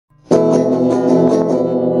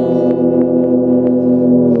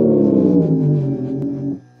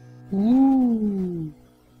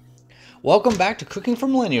Welcome back to Cooking for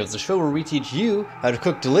Millennials, the show where we teach you how to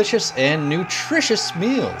cook delicious and nutritious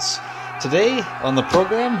meals. Today on the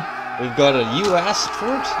program, we've got a You Asked For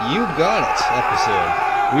It, You Got It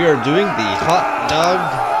episode. We are doing the hot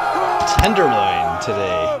dog tenderloin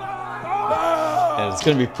today. And it's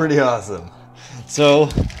going to be pretty awesome. So,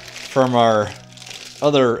 from our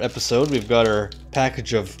other episode, we've got our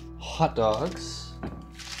package of hot dogs.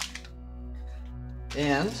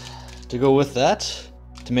 And to go with that,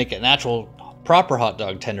 to make an actual proper hot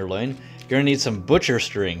dog tenderloin, you're going to need some butcher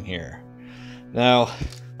string here. Now,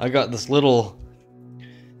 I got this little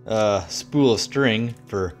spool of string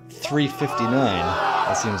for $3.59.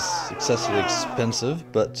 That seems excessively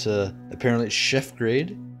expensive, but apparently it's chef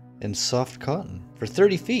grade and soft cotton for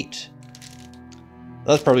 30 feet.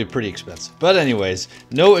 That's probably pretty expensive. But anyways,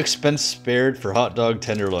 no expense spared for hot dog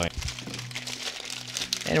tenderloin.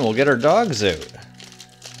 And we'll get our dogs out.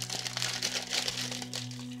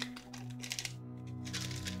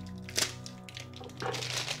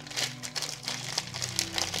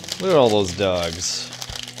 Look at all those dogs.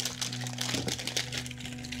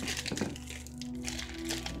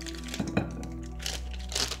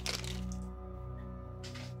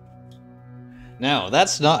 Now,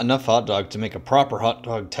 that's not enough hot dog to make a proper hot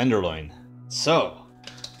dog tenderloin. So,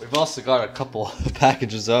 we've also got a couple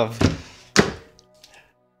packages of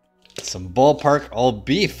some ballpark all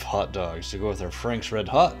beef hot dogs to go with our Frank's Red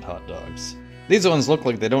Hot hot dogs. These ones look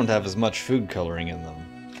like they don't have as much food coloring in them.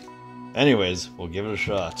 Anyways, we'll give it a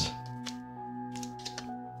shot.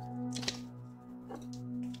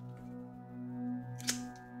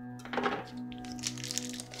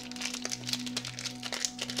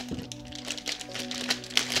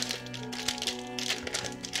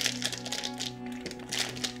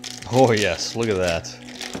 Oh yes, look at that.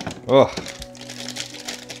 Oh.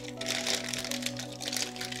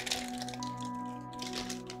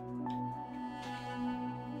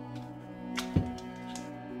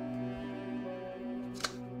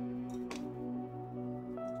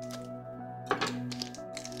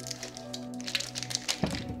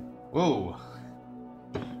 Whoa.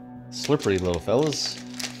 Slippery little fellas.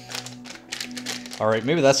 Alright,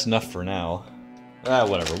 maybe that's enough for now.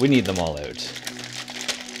 Whatever, we need them all out.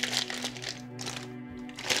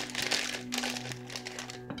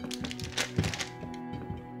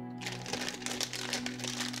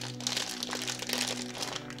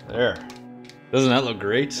 There. Doesn't that look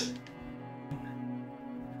great?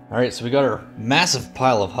 Alright, so we got our massive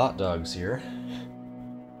pile of hot dogs here.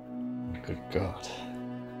 Good God.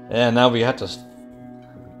 And now we have to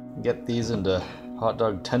get these into hot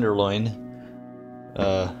dog tenderloin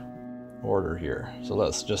order here. So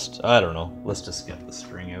let's just, I don't know, let's just get the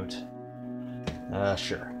string out.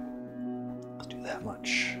 Sure. Let's do that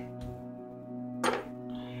much.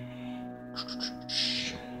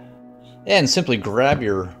 And simply grab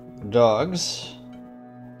your dogs.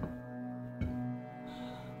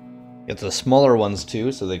 Get the smaller ones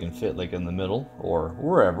too, so they can fit like in the middle or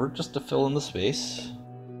wherever, just to fill in the space.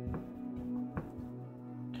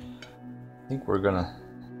 I think we're gonna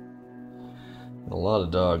get a lot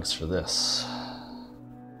of dogs for this.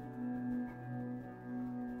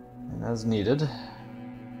 And as needed,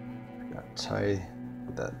 gotta tie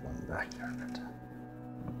that one back there a bit.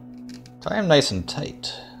 Tie them nice and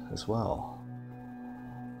tight as well.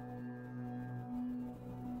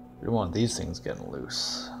 We don't want these things getting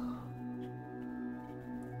loose.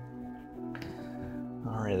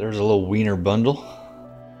 Alright, there's a little wiener bundle.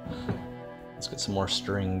 Let's get some more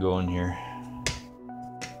string going here.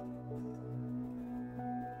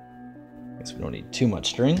 Guess we don't need too much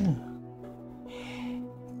string.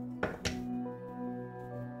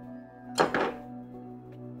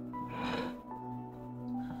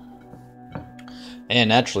 And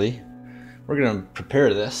naturally, we're going to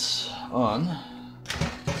prepare this on a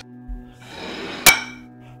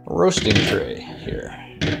roasting tray here.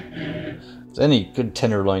 So any good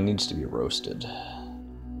tenderloin needs to be roasted.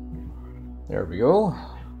 There we go.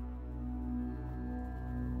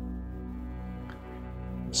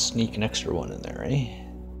 Sneak an extra one in there, eh?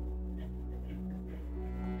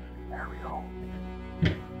 There we go.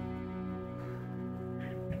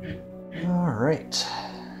 All right.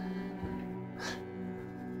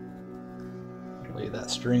 Lay that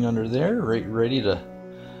string under there, right ready to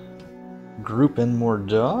group in more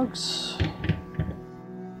dogs.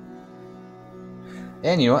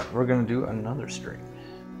 And you know what? We're going to do another string.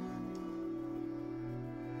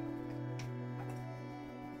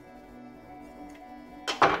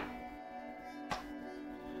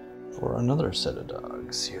 For another set of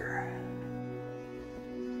dogs here.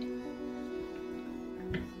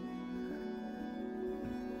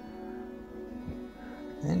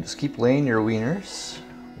 And just keep laying your wieners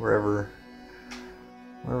wherever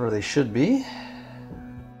they should be.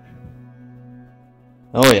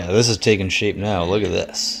 Oh yeah, this is taking shape now. Look at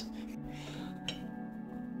this.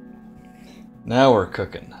 Now we're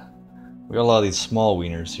cooking. We got a lot of these small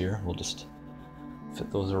wieners here. We'll just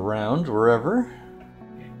fit those around wherever.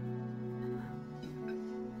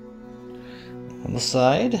 On the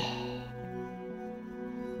side,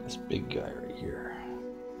 this big guy right here.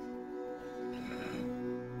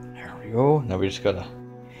 There we go. Now we just gotta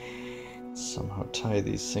somehow tie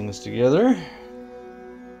these things together.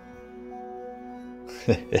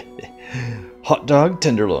 Hot dog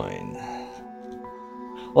tenderloin.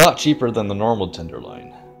 A lot cheaper than the normal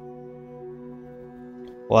tenderloin.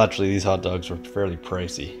 Well, actually, these hot dogs were fairly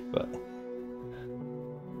pricey, but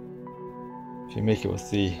if you make it with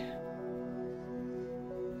the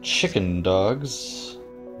chicken dogs,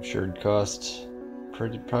 I'm sure it'd cost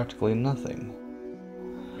practically nothing.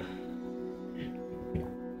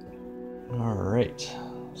 Alright,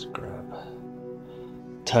 let's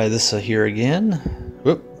tie this here again.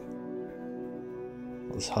 Whoop.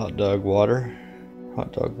 This hot dog water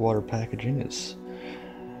packaging is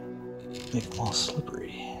making it all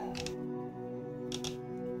slippery.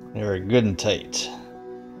 They're good and tight.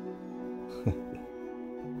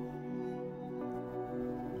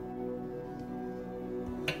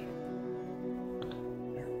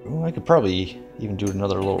 Well, I could probably even do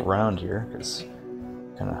another little round here, because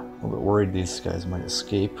I'm kind of a little bit worried these guys might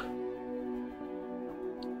escape.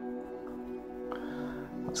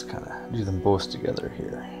 Let's kind of do them both together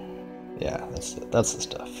here. Yeah, that's the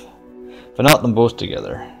stuff. If I knot them both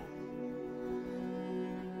together,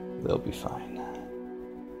 they'll be fine.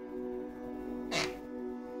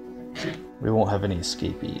 We won't have any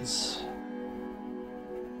escapees.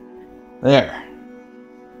 There.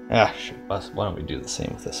 Ah, sure. Why don't we do the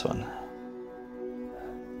same with this one?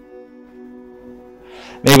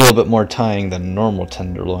 Maybe a little bit more tying than normal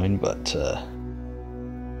tenderloin, but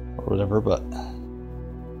or whatever. But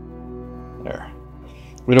there.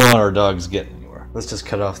 We don't want our dogs getting anywhere. Let's just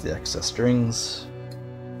cut off the excess strings.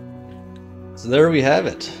 So there we have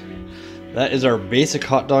it. That is our basic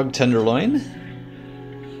hot dog tenderloin.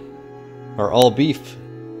 Our all beef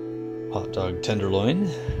hot dog tenderloin.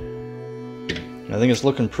 I think it's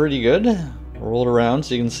looking pretty good. Roll it around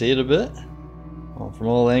so you can see it a bit from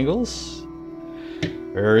all angles.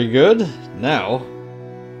 Very good. Now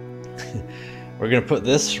we're gonna put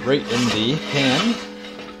this right in the pan.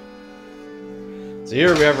 So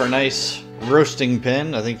here we have our nice roasting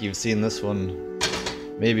pan. I think you've seen this one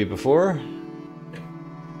maybe before.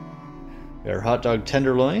 Our hot dog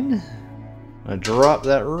tenderloin. I'm gonna drop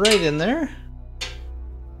that right in there.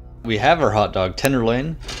 We have our hot dog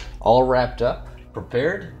tenderloin all wrapped up,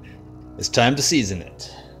 prepared. It's time to season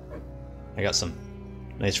it. I got some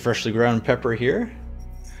nice freshly ground pepper here.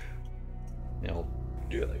 I'll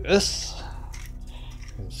do it like this.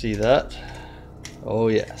 You can see that. Oh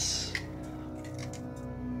yes.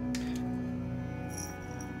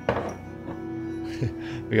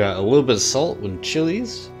 We got a little bit of salt and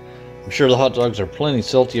chilies. I'm sure the hot dogs are plenty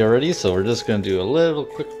salty already, so we're just going to do a little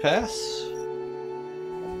quick pass.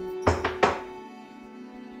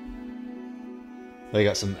 I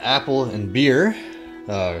got some apple and beer,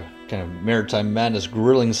 kind of Maritime Madness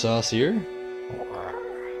grilling sauce here.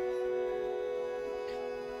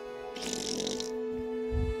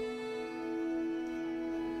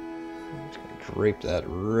 Just gonna drape that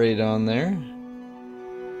right on there.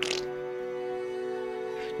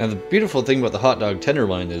 Now the beautiful thing about the hot dog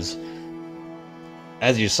tenderloin is,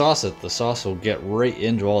 as you sauce it, the sauce will get right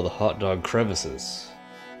into all the hot dog crevices.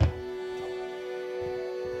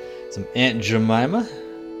 Some Aunt Jemima.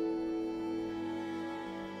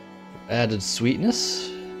 Added sweetness.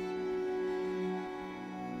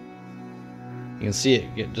 You can see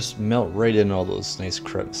it just melt right in all those nice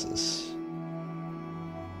crevices.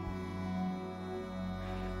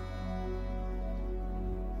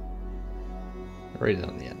 Right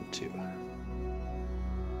on the end too.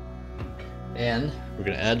 And we're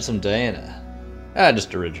gonna add some Diana.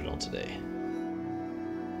 Just original today.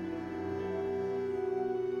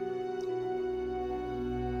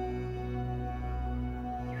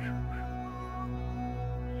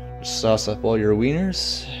 Just sauce up all your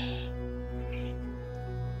wieners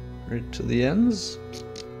right to the ends.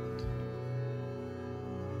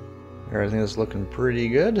 Everything is looking pretty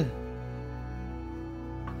good.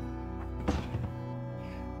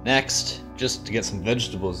 Next, just to get some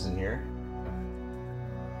vegetables in here,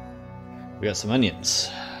 we got some onions.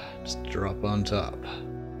 Just drop on top.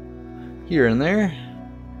 Here and there.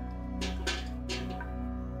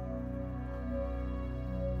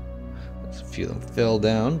 few of them fell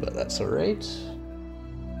down, but that's all right.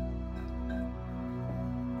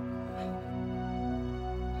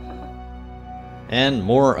 And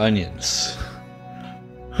more onions.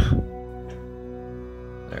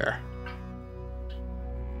 There.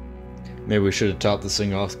 Maybe we should have topped this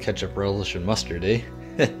thing off with ketchup, relish, and mustard, eh?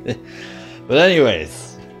 But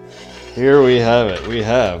anyways, here we have it. We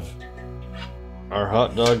have our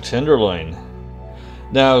hot dog tenderloin.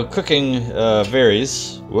 Now, cooking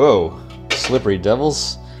varies. Whoa, slippery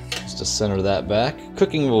devils. Just to center that back.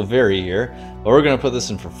 Cooking will vary here. But we're going to put this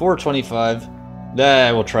in for 425.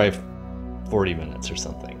 We'll try 40 minutes or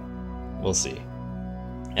something. We'll see.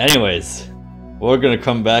 Anyways, we're going to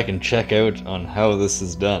come back and check out on how this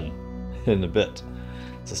is done in a bit.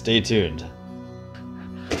 So stay tuned.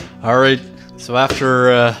 Alright, so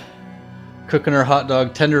after cooking our hot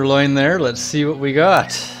dog tenderloin there, let's see what we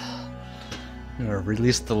got. I'm going to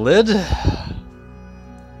release the lid.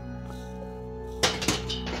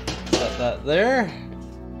 Set that there.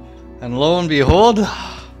 And lo and behold, you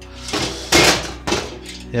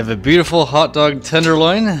have a beautiful hot dog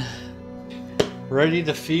tenderloin ready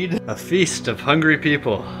to feed a feast of hungry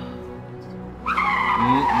people.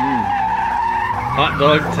 Hot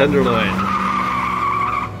dog tenderloin.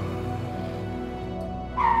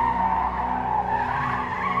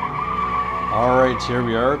 Alright, here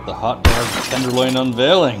we are at the hot dog tenderloin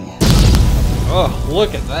unveiling. Oh,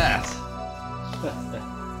 look at that.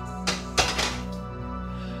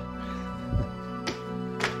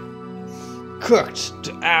 Cooked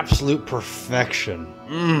to absolute perfection.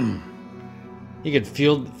 You could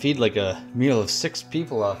feed like a meal of 6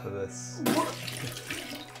 people off of this.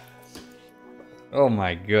 Oh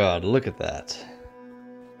my god, look at that.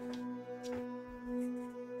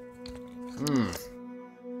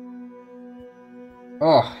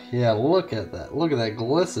 Oh, yeah, look at that. Look at that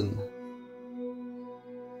glisten.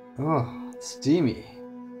 Oh, steamy.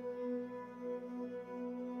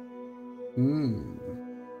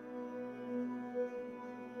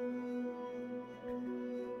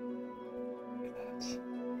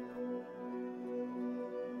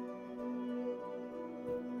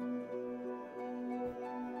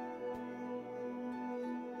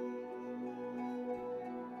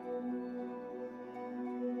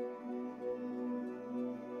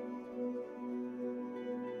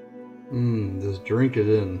 Just drink it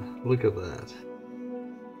in. Look at that.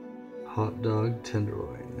 Hot dog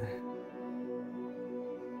tenderloin.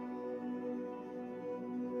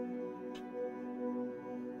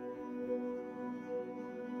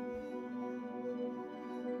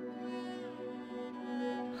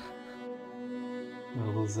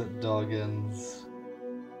 All those dog ends.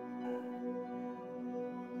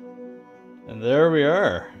 And there we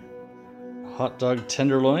are. Hot dog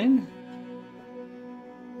tenderloin.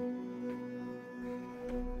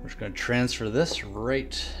 We're just going to transfer this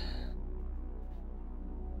right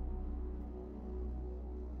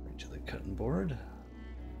to the cutting board.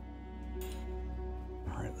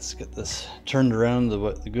 Alright, let's get this turned around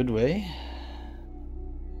the good way.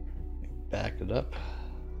 Back it up.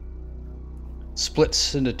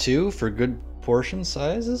 Splits into 2 for good portion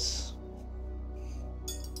sizes.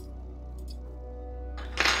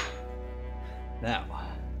 Now,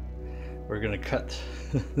 we're going to cut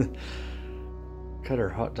our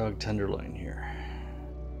hot dog tenderloin here.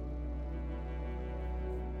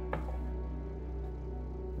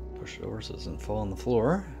 Push it over so it doesn't fall on the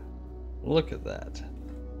floor. Look at that.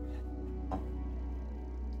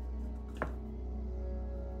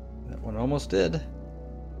 That one almost did.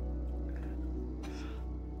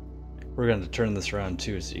 We're going to turn this around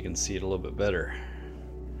too so you can see it a little bit better.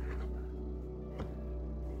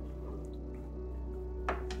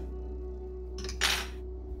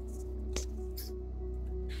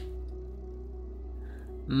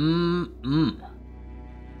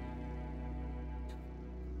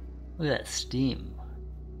 Look at that steam.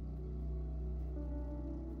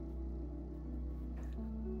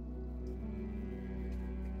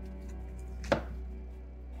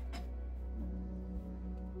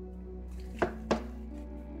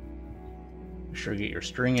 Make sure you get your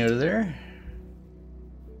string out of there.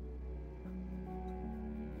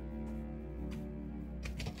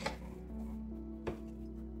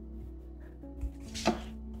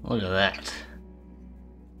 Look at that.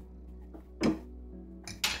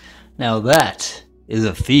 Now that is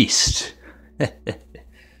a feast.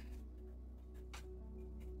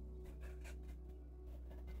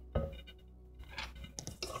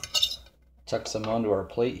 Tuck some onto our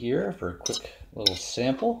plate here for a quick little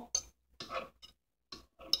sample.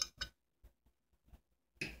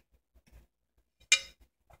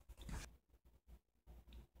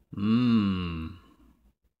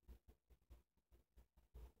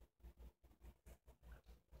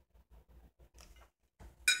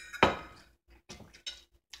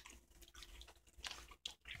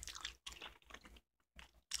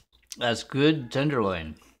 That's good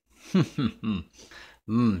tenderloin.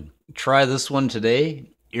 Try this one today.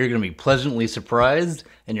 You're going to be pleasantly surprised,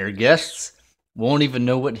 and your guests won't even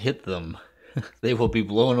know what hit them. They will be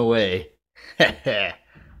blown away.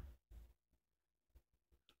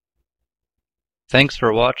 Thanks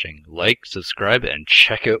for watching. Like, subscribe, and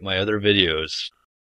check out my other videos.